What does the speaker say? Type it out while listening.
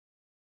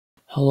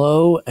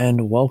Hello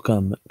and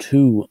welcome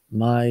to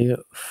my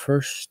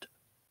first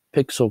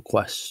Pixel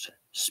Quest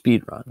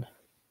speedrun.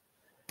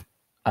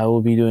 I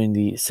will be doing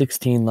the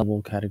 16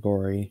 level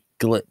category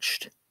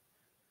glitched.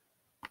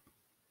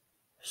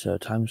 So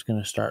time's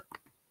going to start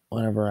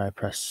whenever I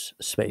press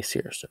space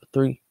here. So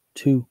 3,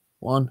 2,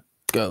 1,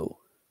 go.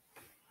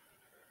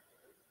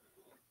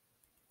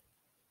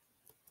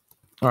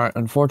 Alright,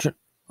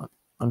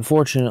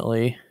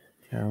 unfortunately,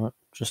 here, I'm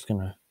just going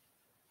to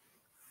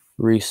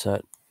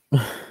reset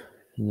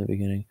in the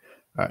beginning.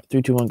 Alright,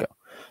 3, 2, 1, go.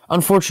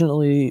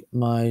 Unfortunately,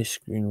 my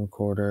screen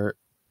recorder...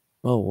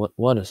 Oh,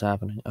 what is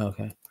happening?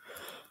 Okay.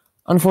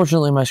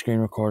 Unfortunately, my screen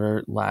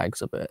recorder lags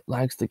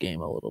the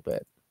game a little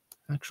bit.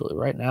 Actually,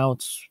 right now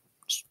it's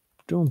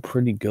doing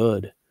pretty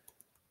good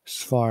as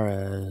far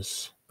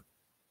as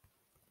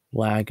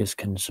lag is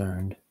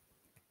concerned.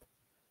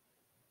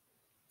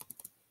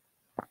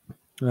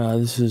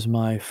 This is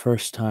my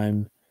first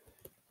time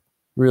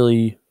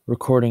really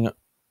recording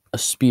a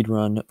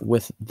speedrun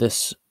with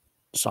this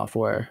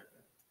software.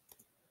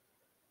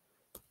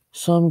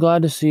 So I'm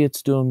glad to see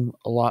it's doing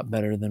a lot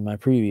better than my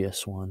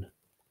previous one.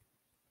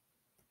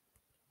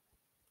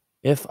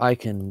 If I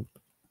can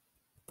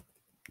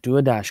do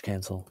a dash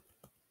cancel.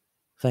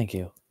 Thank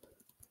you.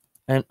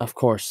 And of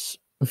course,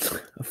 a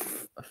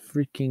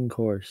freaking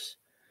course.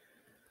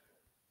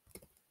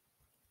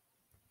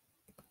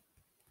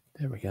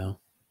 There we go.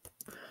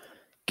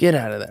 Get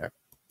out of there.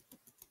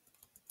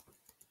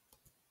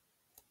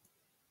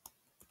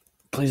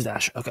 Please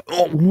dash. Okay.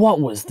 Oh, what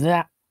was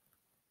that?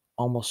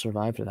 Almost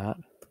survived that.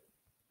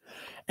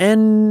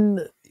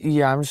 And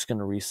yeah, I'm just going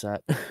to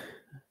reset.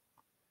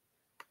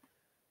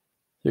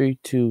 3,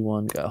 2,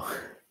 1, go.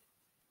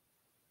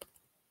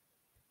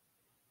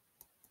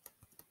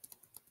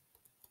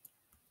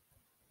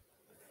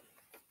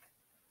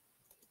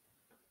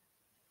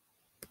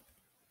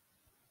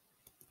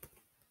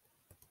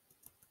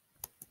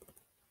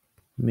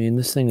 I mean,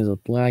 this thing is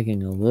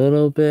lagging a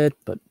little bit,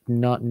 but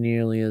not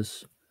nearly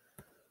as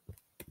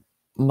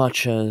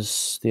much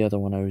as the other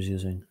one I was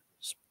using.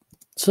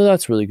 So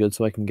that's really good,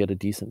 so I can get a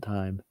decent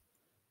time.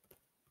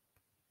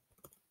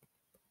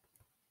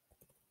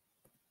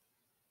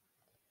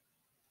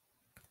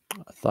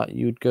 I thought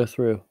you'd go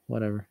through.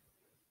 Whatever.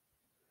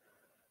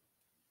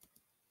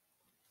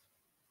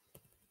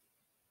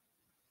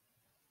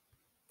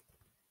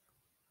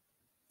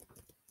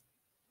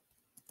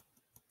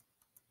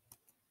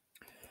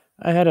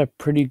 I had a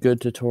pretty good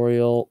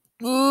tutorial.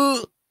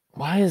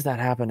 Why is that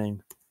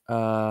happening?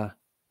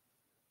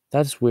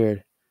 That's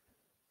weird.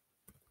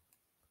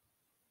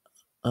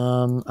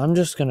 I'm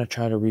just gonna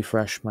try to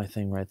refresh my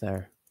thing right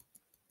there.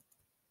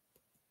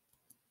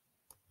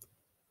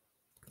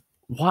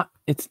 What?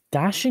 It's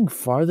dashing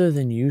farther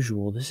than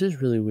usual. This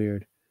is really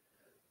weird.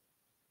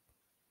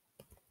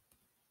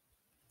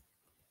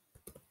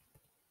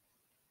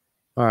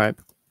 Alright.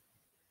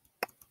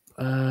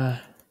 Do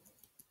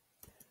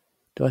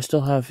I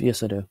still have...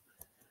 Yes, I do.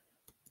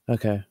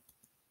 Okay.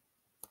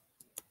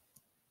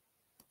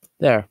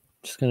 There.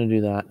 Just gonna do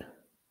that.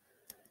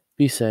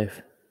 Be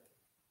safe.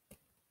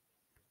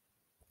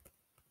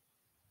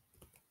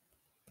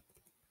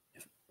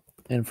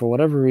 And for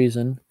whatever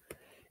reason,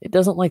 it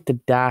doesn't like to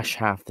dash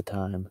half the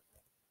time.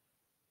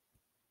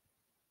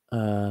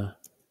 Oh,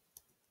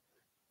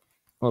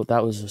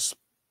 that was a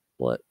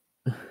split.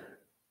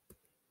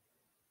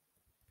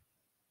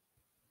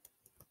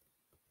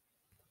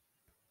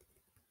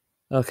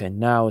 Okay,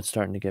 now it's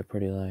starting to get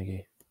pretty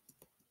laggy.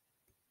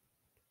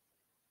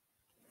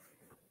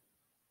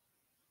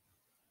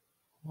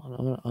 I'm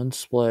going to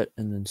unsplit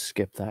and then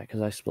skip that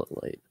because I split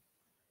late.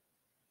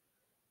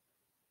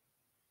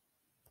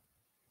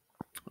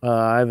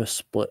 I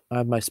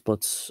have my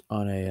splits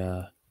on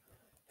a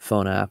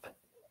phone app,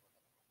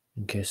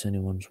 in case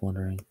anyone's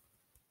wondering.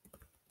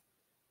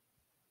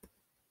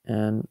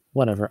 And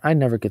whatever, I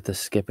never get to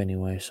skip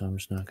anyway, so I'm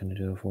just not going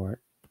to do it for it.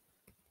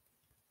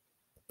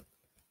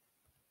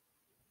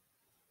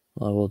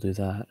 Well, I will do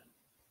that.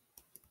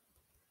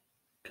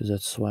 Because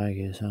that's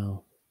swaggy as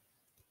hell.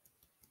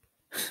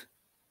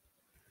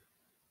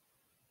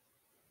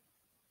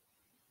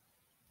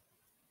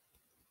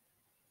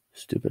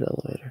 Stupid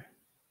elevator.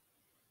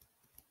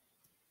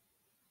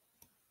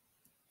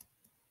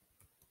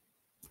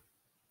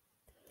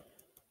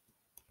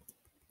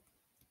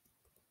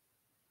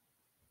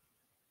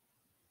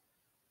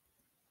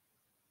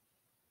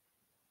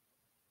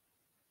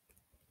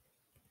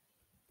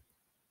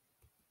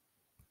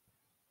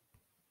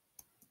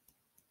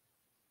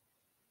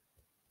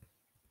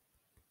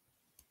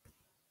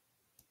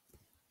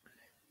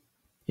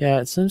 Yeah,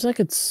 it seems like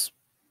it's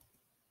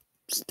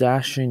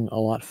dashing a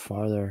lot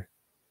farther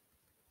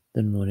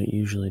than what it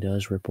usually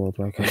does. Rip World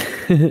Record.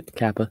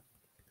 Kappa.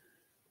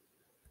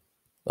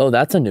 Oh,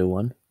 that's a new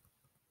one.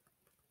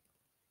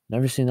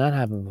 Never seen that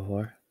happen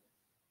before.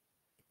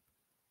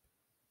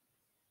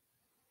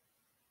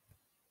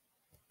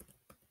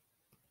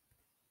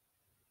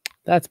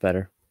 That's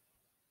better.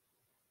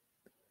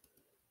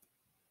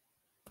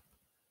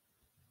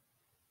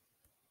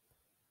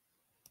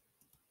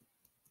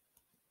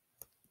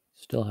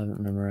 Still haven't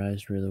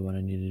memorized really what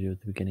I need to do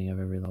at the beginning of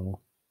every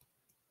level.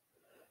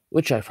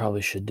 Which I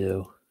probably should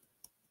do.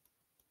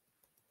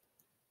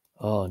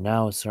 Oh,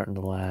 now it's starting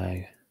to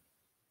lag.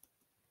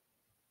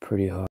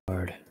 Pretty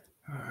hard.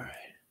 Alright.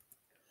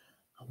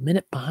 A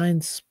minute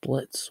behind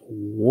splits.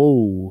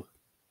 Whoa.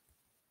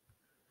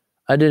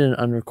 I did an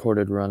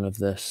unrecorded run of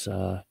this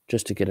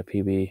just to get a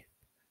PB.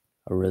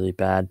 A really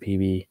bad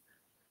PB.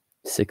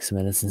 6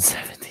 minutes and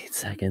 17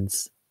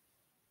 seconds.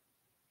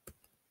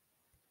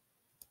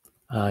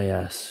 Ah,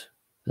 yes.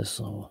 This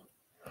level.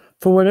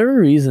 For whatever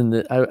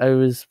reason, I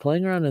was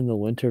playing around in the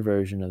winter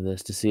version of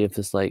this to see if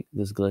this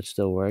glitch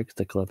still works,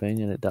 the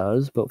clipping, and it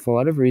does. But for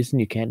whatever reason,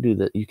 you can't do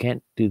that. You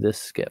can't do this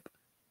skip.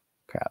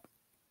 Crap.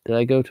 Did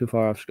I go too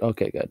far off?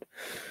 Okay, good.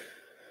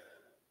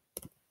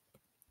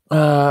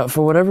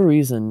 For whatever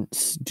reason,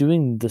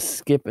 doing the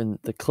skip and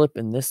the clip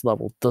in this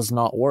level does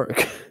not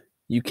work.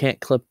 You can't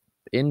clip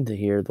into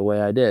here the way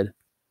I did.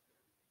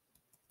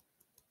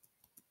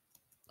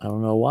 I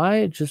don't know why,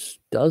 it just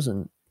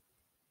doesn't.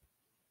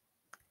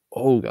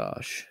 Oh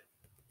gosh.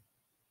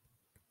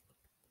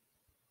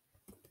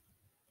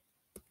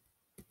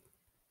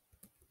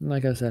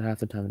 Like I said, half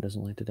the time it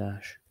doesn't like to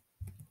dash.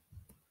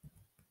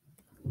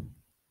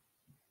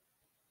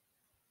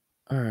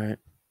 Alright.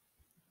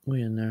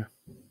 We in there.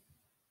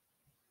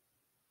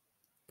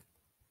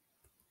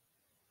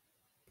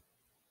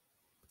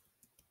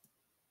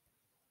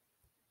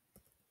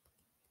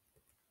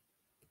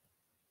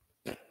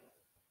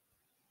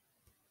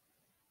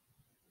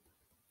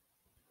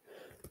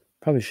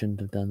 Probably shouldn't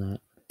have done that.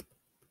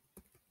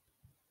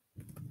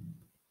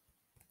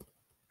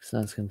 So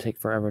that's going to take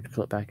forever to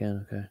clip back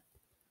in, okay.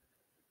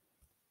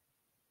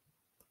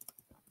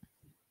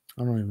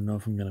 I don't even know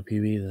if I'm going to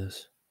PB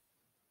this.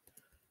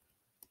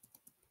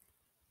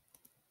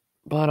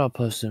 But I'll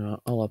post it,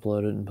 I'll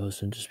upload it and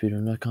post it to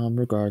speedrun.com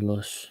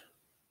regardless.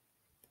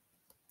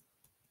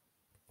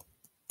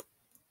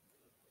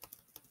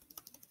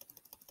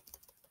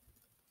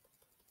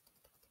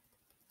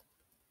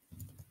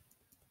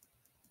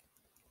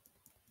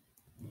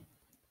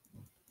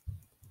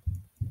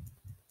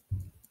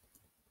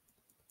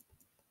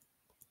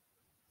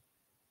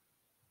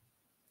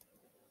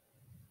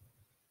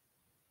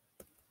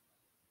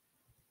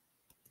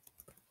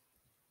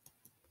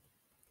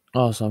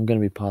 Also, I'm going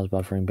to be pause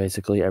buffering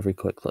basically every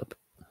quick clip.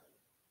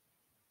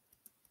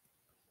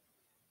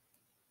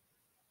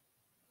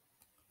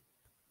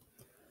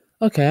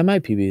 Okay, I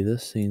might PB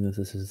this, seeing that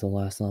this is the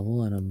last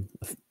level, and I'm...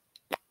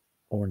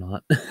 or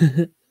not.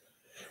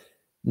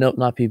 Nope,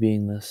 not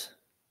PBing this.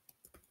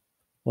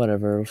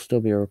 Whatever, it'll still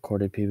be a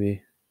recorded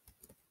PB.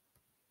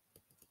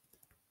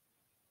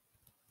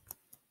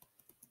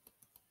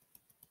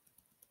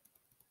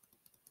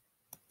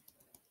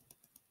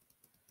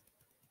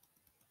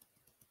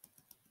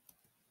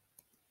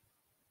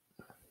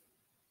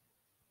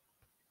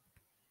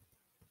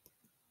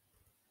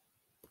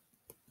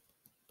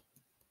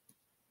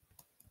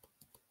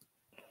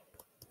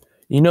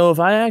 You know, if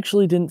I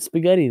actually didn't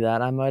spaghetti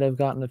that, I might have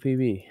gotten a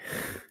PB.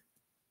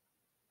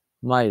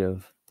 Might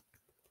have.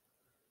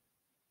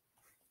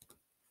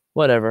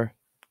 Whatever.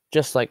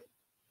 Just like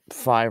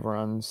 5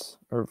 runs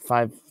or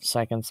 5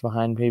 seconds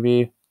behind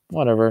PB.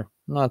 Whatever.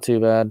 Not too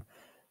bad.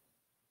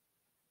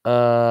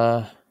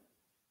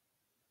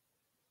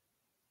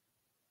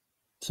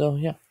 So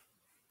yeah.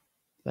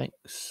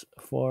 Thanks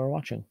for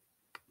watching.